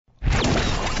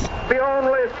the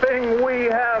only thing we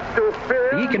have to fear.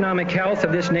 The economic health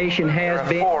of this nation has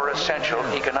been... Four essential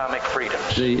economic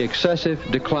freedoms. The excessive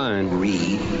decline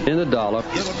in the dollar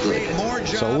is good.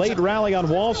 So late rally on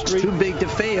Wall Street. Too big to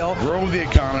fail. Grow the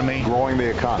economy. Growing the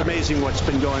economy. It's amazing what's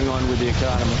been going on with the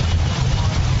economy.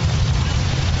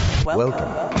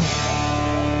 Welcome.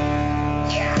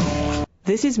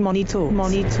 This is Money Talks.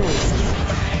 Money Talks.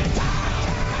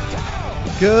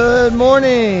 Good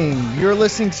morning. You're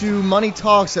listening to Money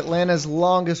Talks, Atlanta's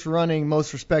longest running,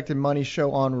 most respected money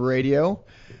show on radio.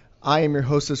 I am your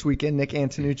host this weekend, Nick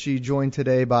Antonucci, joined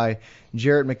today by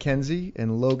Jarrett McKenzie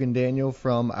and Logan Daniel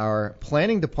from our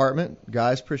planning department.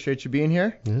 Guys, appreciate you being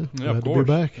here. Yeah, glad to be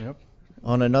back. Yep.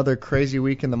 On another crazy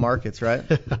week in the markets, right?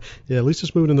 Yeah, at least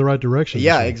it's moving in the right direction.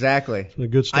 Yeah, exactly. It's a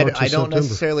good start to I don't September.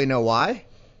 necessarily know why,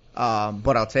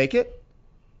 but I'll take it.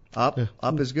 Up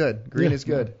is good. Green is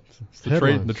good. It's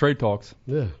the trade talks.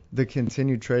 Yeah. The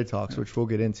continued trade talks, which we'll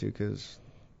get into because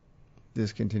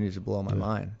this continues to blow my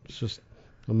mind. It's just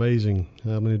amazing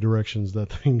how many directions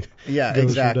that thing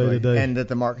goes from day to day. And that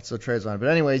the market still trades on it. But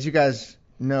anyways, you guys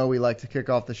know we like to kick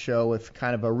off the show with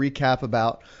kind of a recap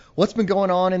about what's been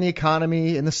going on in the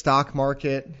economy, in the stock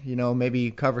market, maybe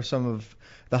cover some of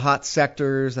the hot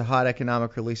sectors, the hot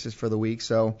economic releases for the week.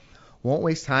 So won't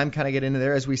waste time, kind of get into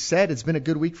there. As we said, it's been a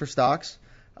good week for stocks.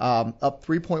 Up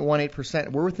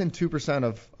 3.18%. We're within 2%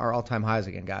 of our all-time highs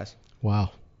again, guys.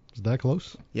 Wow. Is that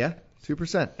close? Yeah,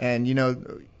 2%.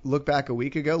 And, look back a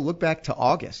week ago, look back to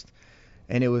August,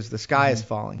 and it was the sky is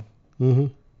falling.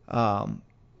 Mm-hmm.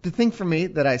 The thing for me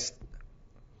that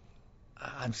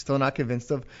I'm still not convinced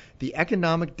of, the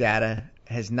economic data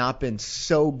has not been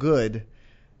so good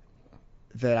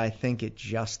that I think it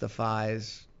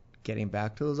justifies getting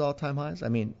back to those all-time highs. I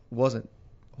mean, it wasn't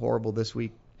horrible this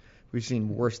week. We've seen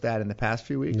worse data in the past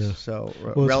few weeks. Yeah. So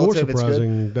well, it's more surprising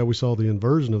it's good. That we saw the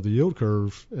inversion of the yield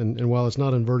curve. And while it's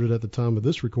not inverted at the time of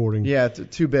this recording, yeah,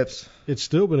 2 bips. It's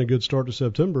still been a good start to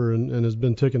September and has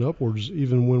been ticking upwards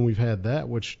even when we've had that,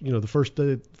 which, the first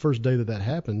day that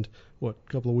happened, a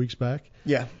couple of weeks back?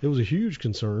 Yeah. It was a huge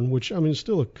concern, which, it's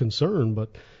still a concern,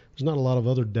 but there's not a lot of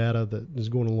other data that is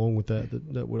going along with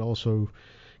that would also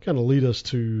kind of lead us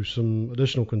to some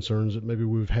additional concerns that maybe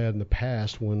we've had in the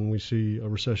past when we see a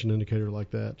recession indicator like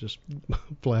that just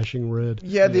flashing red.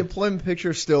 Yeah, the employment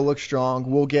picture still looks strong.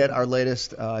 We'll get our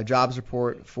latest jobs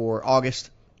report for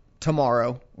August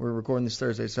tomorrow. We're recording this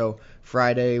Thursday, so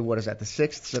Friday, what is that, the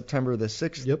 6th, September the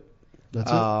 6th? Yep,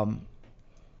 that's it.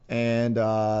 And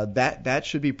that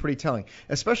should be pretty telling,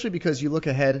 especially because you look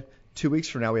ahead 2 weeks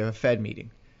from now, we have a Fed meeting.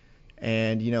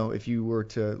 And, if you were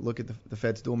to look at the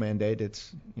Fed's dual mandate,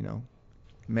 it's,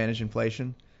 manage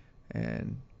inflation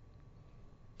and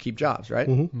keep jobs, right?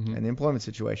 Mm-hmm. And the employment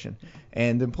situation.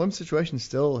 And the employment situation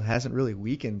still hasn't really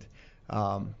weakened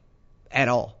at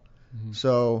all. Mm-hmm.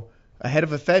 So ahead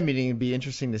of a Fed meeting, it'd be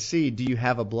interesting to see, do you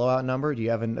have a blowout number? Do you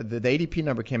have the ADP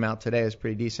number came out today, is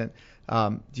pretty decent.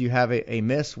 Do you have a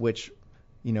miss, which,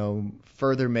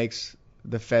 further makes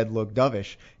the Fed look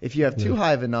dovish? If you have too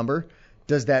high of a number,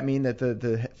 does that mean that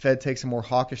the Fed takes a more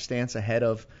hawkish stance ahead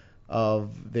of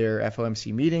their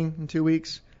FOMC meeting in 2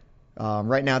 weeks?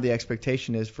 Right now, the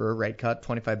expectation is for a rate cut,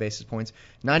 25 basis points,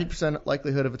 90%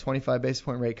 likelihood of a 25 basis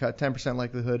point rate cut, 10%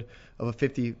 likelihood of a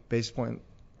 50 basis point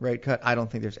rate cut. I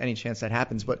don't think there's any chance that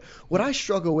happens. But what I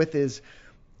struggle with is,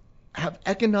 have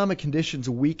economic conditions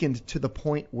weakened to the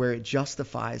point where it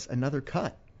justifies another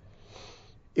cut?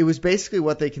 It was basically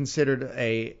what they considered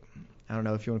I don't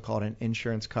know if you want to call it an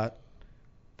insurance cut,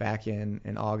 back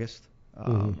in August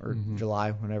or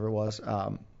July, whenever it was.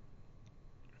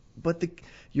 But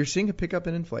you're seeing a pickup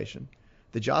in inflation.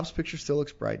 The jobs picture still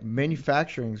looks bright.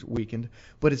 Manufacturing's weakened,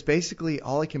 but it's basically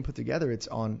all I can put together. It's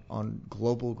on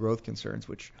global growth concerns,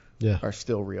 which are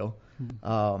still real.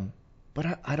 But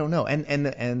I don't know.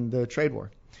 And the trade war.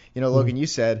 Logan, you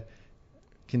said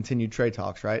continued trade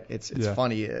talks, right? It's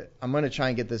funny. I'm going to try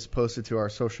and get this posted to our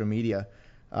social media.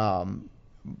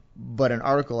 But an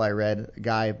article I read, a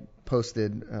guy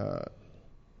posted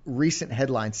recent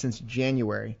headlines since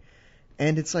January,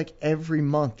 and it's like every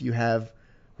month you have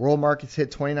world markets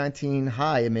hit 2019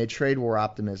 high amid trade war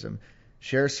optimism,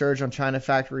 shares surge on China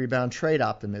factory rebound trade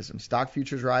optimism, stock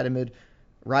futures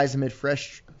rise amid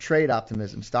fresh trade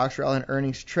optimism, stocks rally on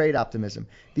earnings trade optimism.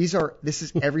 This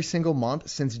is every single month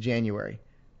since January.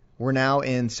 We're now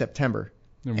in September,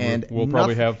 and we'll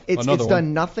probably have another it's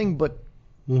done nothing but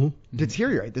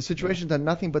deteriorate. The situation's done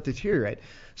nothing but deteriorate.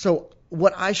 So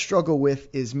what I struggle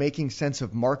with is making sense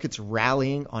of markets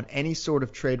rallying on any sort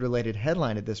of trade-related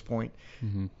headline at this point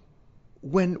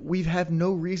when we have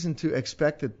no reason to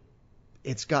expect that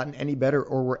it's gotten any better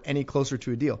or we're any closer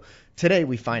to a deal. Today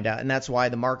we find out, and that's why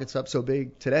the market's up so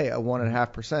big today, at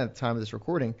 1.5% at the time of this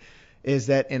recording, is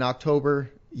that in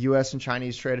October, U.S. and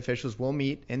Chinese trade officials will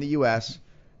meet in the U.S.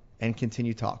 and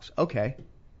continue talks. Okay.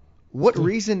 What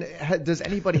reason does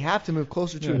anybody have to move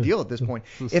closer to a deal at this point?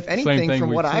 If anything,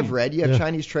 from what I've read, you have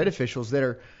Chinese trade officials that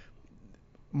are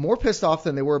more pissed off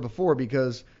than they were before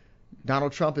because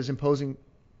Donald Trump is imposing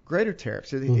greater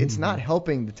tariffs. It's not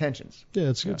helping the tensions. Yeah,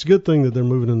 it's a good thing that they're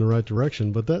moving in the right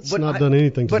direction, but that's not done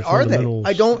anything to the fundamentals. But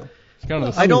are they? I don't. It's kind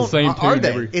of the same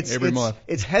tune every month.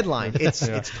 It's headline.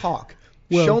 It's talk.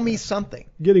 Well, show me something.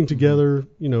 Getting together,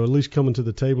 at least coming to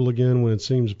the table again when it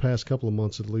seems the past couple of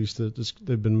months at least that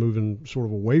they've been moving sort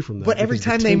of away from that. But every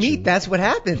time they meet, that's what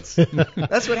happens.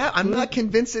 That's what happens. I'm not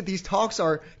convinced that these talks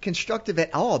are constructive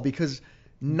at all because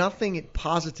nothing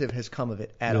positive has come of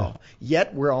it at all.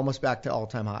 Yet we're almost back to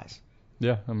all-time highs.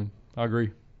 Yeah, I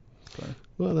agree.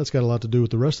 Well, that's got a lot to do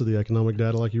with the rest of the economic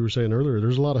data, like you were saying earlier.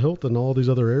 There's a lot of health in all these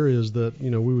other areas that,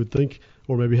 we would think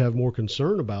or maybe have more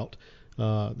concern about.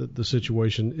 The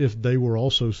situation if they were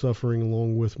also suffering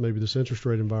along with maybe this interest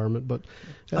rate environment. But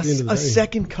at the end of the day, a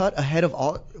second cut ahead of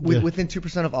within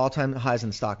 2% of all-time highs in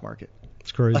the stock market.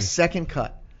 It's crazy. A second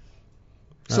cut.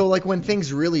 So like when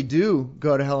things really do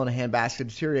go to hell in a handbasket,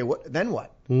 deteriorate, then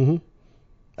what? Mm-hmm.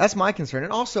 That's my concern.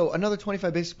 And also another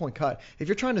 25 basis point cut. If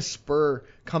you're trying to spur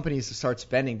companies to start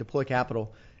spending, deploy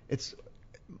capital,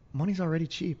 money's already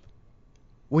cheap.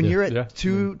 When you're at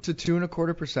 2 to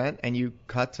 2.25% and you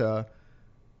cut to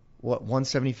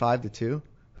 175 to 2?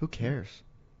 Who cares?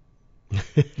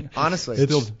 Honestly,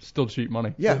 it's still cheap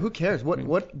money. Yeah, who cares?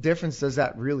 What difference does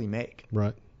that really make?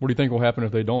 Right. What do you think will happen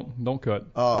if they don't cut?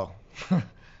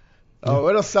 Oh,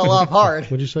 it'll sell off hard.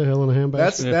 What'd you say, hell in a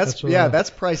handbasket?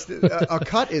 That's priced. A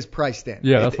cut is priced in.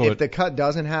 Yeah, if the cut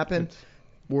doesn't happen,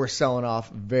 we're selling off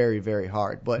very, very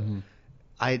hard. But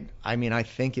I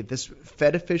think this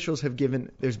Fed officials have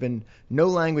there's been no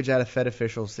language out of Fed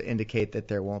officials to indicate that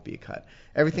there won't be a cut.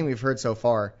 Everything we've heard so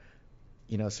far,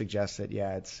 suggests that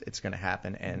it's going to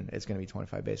happen and it's going to be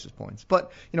 25 basis points.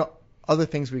 But other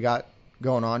things we got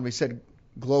going on. We said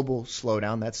global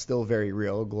slowdown. That's still very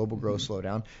real. Global growth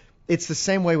slowdown. It's the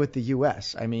same way with the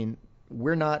U.S.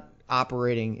 We're not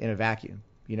operating in a vacuum.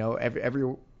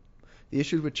 The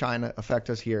issues with China affect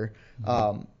us here.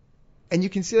 And you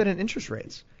can see that in interest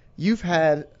rates. You've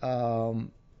had the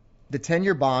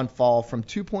 10-year bond fall from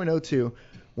 2.02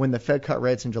 when the Fed cut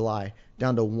rates in July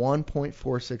down to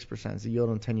 1.46% is the yield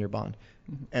on a 10-year bond.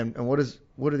 And what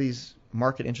do these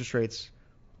market interest rates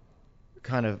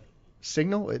kind of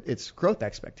signal? It's growth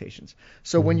expectations.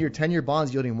 So when your 10-year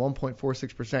bond's yielding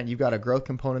 1.46%, you've got a growth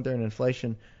component there and an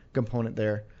inflation component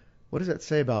there. What does that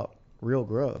say about real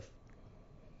growth?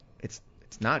 It's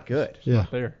not good. Yeah.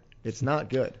 Not there. It's not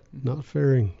good. Not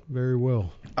faring very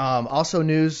well. Also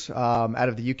news out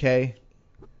of the UK.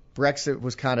 Brexit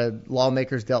was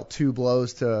lawmakers dealt two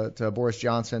blows to Boris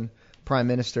Johnson, Prime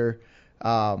Minister.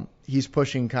 He's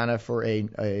pushing for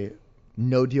a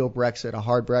no-deal Brexit, a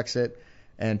hard Brexit,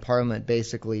 and Parliament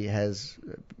basically has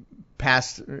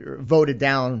voted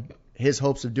down his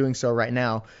hopes of doing so right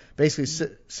now,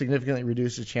 basically significantly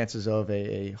reduces chances of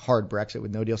a hard Brexit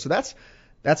with no deal. So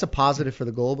that's a positive for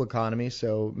the global economy.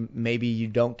 So maybe you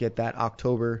don't get that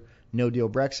October no-deal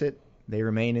Brexit. They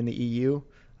remain in the EU.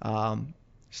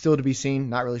 Still to be seen.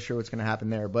 Not really sure what's going to happen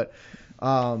there. But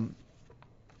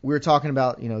we were talking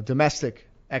about domestic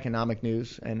economic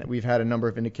news, and we've had a number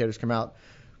of indicators come out.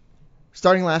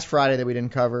 Starting last Friday that we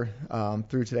didn't cover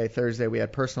through today, Thursday, we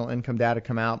had personal income data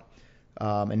come out,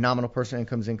 and nominal personal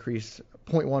incomes increased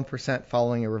 0.1%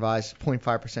 following a revised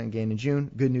 0.5% gain in June.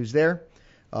 Good news there.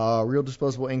 Real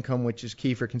disposable income, which is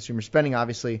key for consumer spending,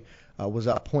 obviously, was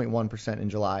up 0.1% in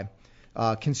July.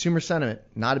 Consumer sentiment,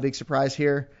 not a big surprise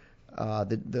here.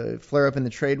 The flare-up in the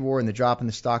trade war and the drop in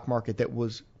the stock market that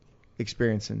was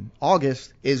experienced in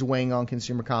August is weighing on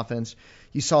consumer confidence.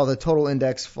 You saw the total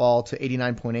index fall to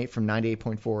 89.8 from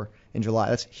 98.4 in July.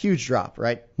 That's a huge drop,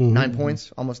 right? 9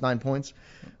 points, almost 9 points.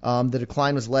 The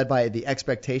decline was led by the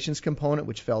expectations component,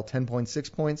 which fell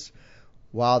 10.6 points,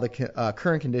 while the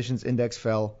current conditions index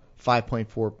fell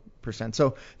 5.4%.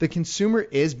 So the consumer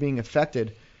is being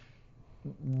affected.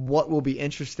 What will be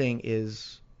interesting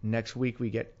is next week we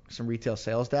get some retail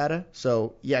sales data.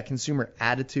 So, consumer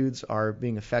attitudes are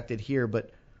being affected here, but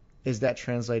is that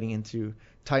translating into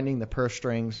tightening the purse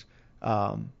strings,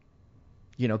 cutting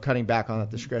back on that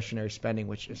discretionary spending,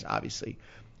 which is obviously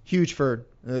huge for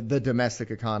the domestic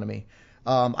economy.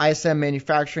 ISM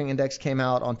Manufacturing Index came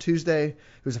out on Tuesday.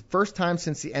 It was the first time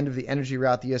since the end of the energy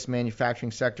rout the U.S.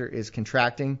 manufacturing sector is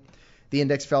contracting. The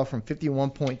index fell from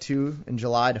 51.2 in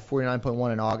July to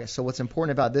 49.1 in August. So what's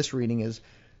important about this reading is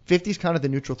 50 is kind of the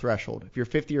neutral threshold. If you're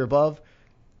 50 or above,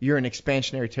 you're in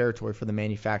expansionary territory for the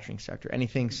manufacturing sector.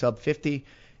 Anything sub 50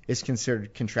 is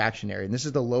considered contractionary. And this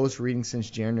is the lowest reading since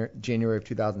January of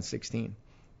 2016.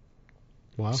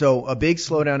 Wow. So a big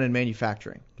slowdown in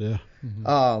manufacturing. Yeah.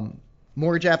 Mm-hmm.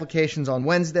 Mortgage applications on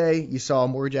Wednesday, you saw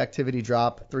mortgage activity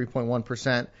drop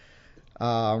 3.1%.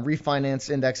 Refinance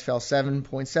index fell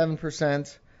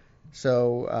 7.7%.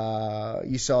 So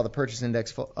you saw the purchase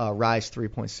index rise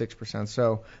 3.6%.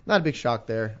 So not a big shock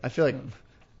there. I feel like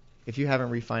if you haven't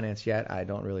refinanced yet, I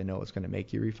don't really know what's going to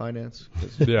make you refinance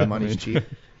because the money's cheap.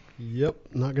 Yep,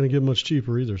 not going to get much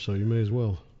cheaper either, so you may as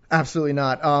well. Absolutely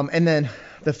not. And then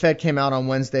the Fed came out on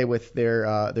Wednesday with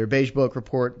their Beige Book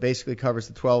report. Basically covers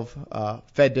the 12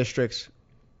 Fed districts.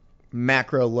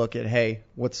 Macro look at, hey,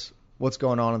 what's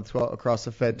going on in across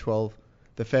the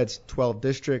Fed's 12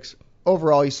 districts.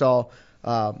 Overall, you saw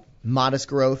modest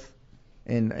growth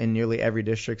in nearly every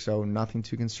district, so nothing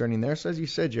too concerning there. So as you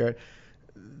said, Jared,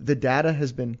 the data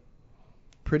has been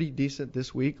pretty decent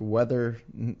this week. Whether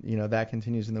that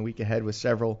continues in the week ahead with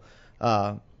several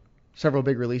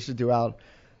big releases due out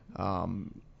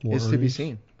is to be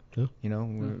seen. Yeah.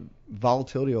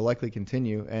 Volatility will likely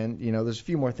continue, and there's a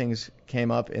few more things came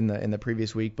up in the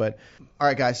previous week. But all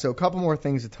right, guys, so a couple more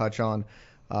things to touch on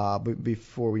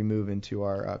before we move into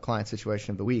our client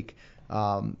situation of the week.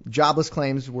 Jobless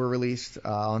claims were released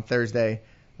on Thursday,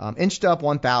 inched up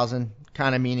 1,000,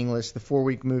 kind of meaningless. The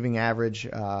 4-week moving average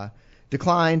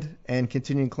declined, and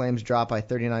continuing claims dropped by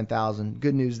 39,000.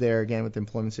 Good news there, again, with the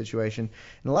employment situation.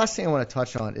 And the last thing I want to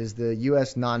touch on is the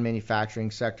U.S.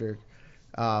 non-manufacturing sector.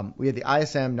 We had the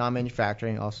ISM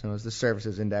non-manufacturing, also known as the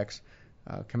services index,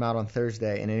 come out on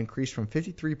Thursday, and it increased from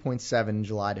 53.7 in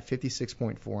July to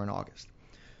 56.4 in August.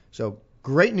 So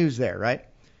great news there, right?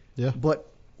 Yeah. But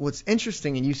what's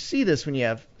interesting, and you see this when you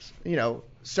have,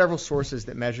 several sources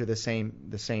that measure the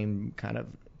same kind of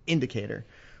indicator.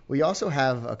 We also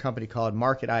have a company called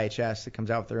Market IHS that comes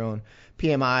out with their own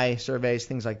PMI surveys,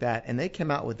 things like that, and they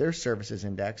came out with their services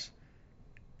index,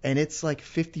 and it's like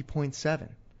 50.7.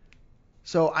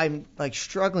 So I'm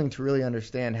struggling to really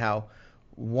understand how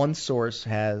one source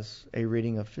has a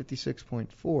reading of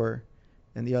 56.4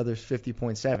 and the other's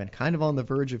 50.7, kind of on the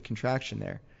verge of contraction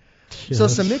there. Yeah, so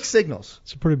some mixed signals.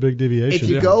 It's a pretty big deviation.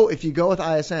 If you go with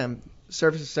ISM,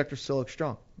 services sector still looks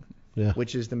strong,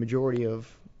 which is the majority of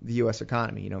the U.S.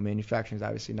 economy. Manufacturing is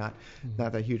obviously not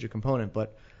that huge a component,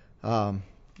 but so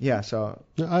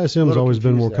ISM has always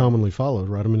been more commonly followed,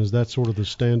 right? I mean, is that sort of the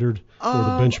standard or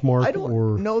the benchmark? I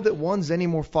don't know that one's any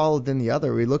more followed than the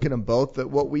other. We look at them both. That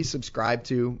what we subscribe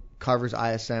to covers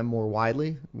ISM more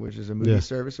widely, which is a movie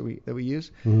service that we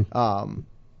use. Mm-hmm.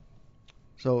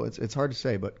 So it's hard to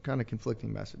say, but kind of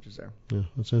conflicting messages there. Yeah,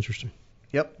 that's interesting.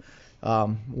 Yep.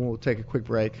 We'll take a quick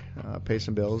break, pay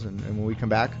some bills, and when we come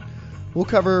back, we'll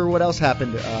cover what else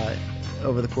happened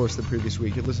over the course of the previous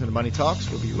week. You're listening to Money Talks.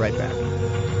 We'll be right back.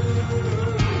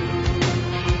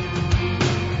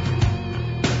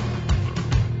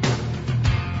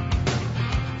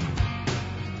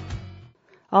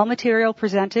 All material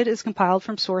presented is compiled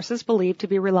from sources believed to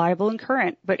be reliable and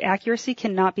current, but accuracy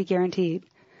cannot be guaranteed.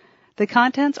 The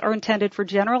contents are intended for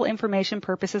general information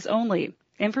purposes only.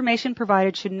 Information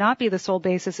provided should not be the sole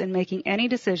basis in making any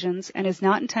decisions and is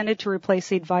not intended to replace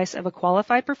the advice of a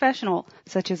qualified professional,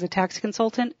 such as a tax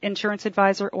consultant, insurance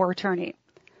advisor, or attorney.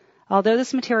 Although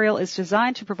this material is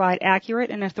designed to provide accurate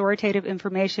and authoritative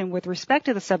information with respect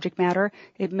to the subject matter,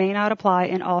 it may not apply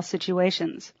in all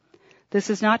situations. This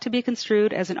is not to be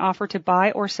construed as an offer to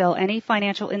buy or sell any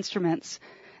financial instruments.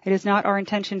 It is not our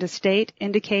intention to state,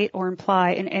 indicate, or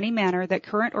imply in any manner that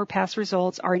current or past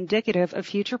results are indicative of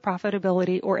future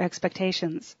profitability or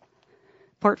expectations.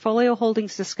 Portfolio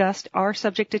holdings discussed are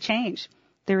subject to change.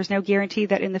 There is no guarantee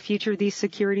that in the future these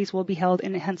securities will be held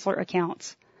in Henssler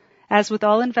accounts. As with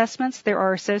all investments, there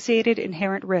are associated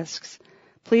inherent risks.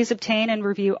 Please obtain and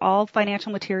review all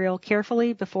financial material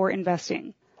carefully before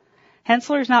investing.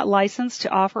 Henssler is not licensed to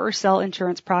offer or sell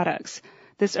insurance products.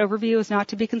 This overview is not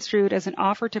to be construed as an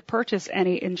offer to purchase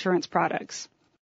any insurance products.